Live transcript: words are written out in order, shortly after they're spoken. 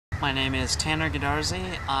My name is Tanner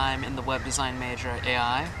Godarzi. I'm in the web design major at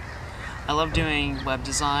AI. I love doing web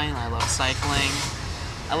design. I love cycling.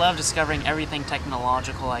 I love discovering everything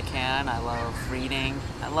technological I can. I love reading.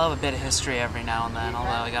 I love a bit of history every now and then,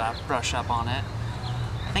 although I gotta brush up on it.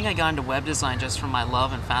 I think I got into web design just from my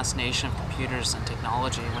love and fascination of computers and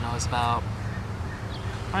technology when I was about,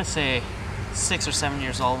 I want to say, 6 or 7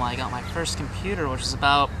 years old when I got my first computer, which was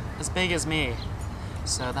about as big as me.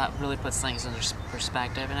 So that really puts things into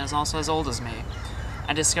perspective, and it was also as old as me.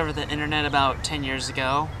 I discovered the internet about 10 years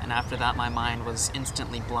ago, and after that my mind was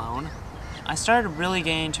instantly blown. I started really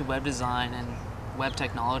getting into web design and web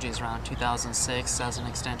technologies around 2006 as an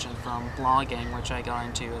extension from blogging, which I got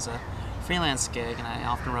into as a freelance gig, and I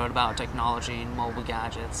often wrote about technology and mobile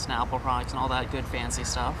gadgets and Apple products and all that good fancy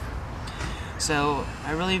stuff. So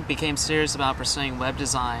I really became serious about pursuing web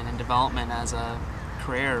design and development as a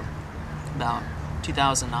career about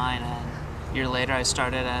 2009, and a year later I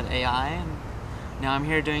started at AI, and now I'm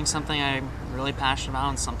here doing something I'm really passionate about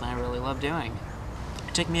and something I really love doing.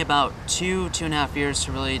 It took me about two and a half years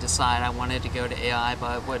to really decide I wanted to go to AI,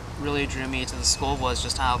 but what really drew me to the school was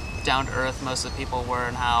just how down to earth most of the people were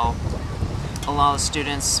and how a lot of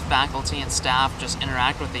students, faculty, and staff just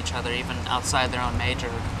interact with each other even outside their own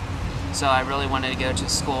major. So I really wanted to go to a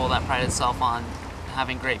school that prided itself on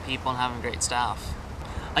having great people and having great staff.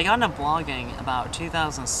 I got into blogging about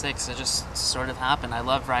 2006. It just sort of happened. I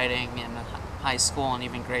loved writing in high school and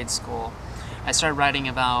even grade school. I started writing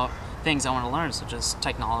about things I want to learn, such as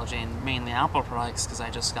technology and mainly Apple products, because I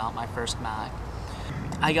just got my first Mac.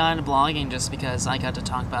 I got into blogging just because I got to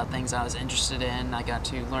talk about things I was interested in. I got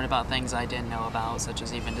to learn about things I didn't know about, such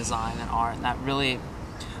as even design and art, and that really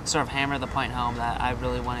sort of hammered the point home that I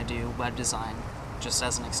really want to do web design just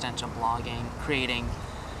as an extension of blogging, creating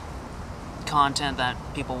content that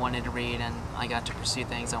people wanted to read, and I got to pursue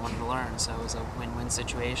things I wanted to learn. So it was a win-win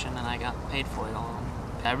situation, and I got paid for it all.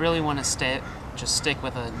 I really want to stick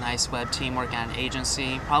with a nice web team working at an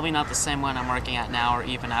agency. Probably not the same one I'm working at now or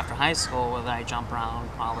even after high school, whether I jump around,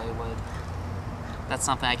 probably would. That's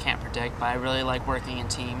something I can't predict, but I really like working in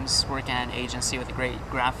teams, working at an agency with a great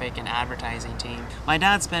graphic and advertising team. My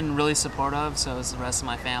dad's been really supportive, so is the rest of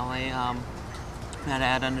my family. My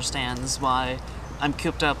dad understands why I'm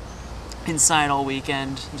cooped up inside all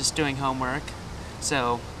weekend just doing homework,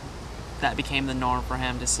 so that became the norm for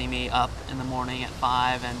him to see me up in the morning at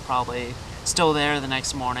 5 and probably still there the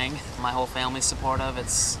next morning. My whole family's supportive.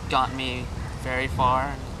 It's gotten me very far,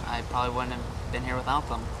 and I probably wouldn't have been here without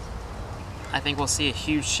them. I think we'll see a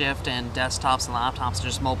huge shift in desktops and laptops to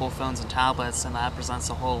just mobile phones and tablets, and that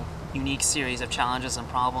presents a whole unique series of challenges and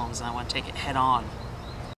problems, and I want to take it head on.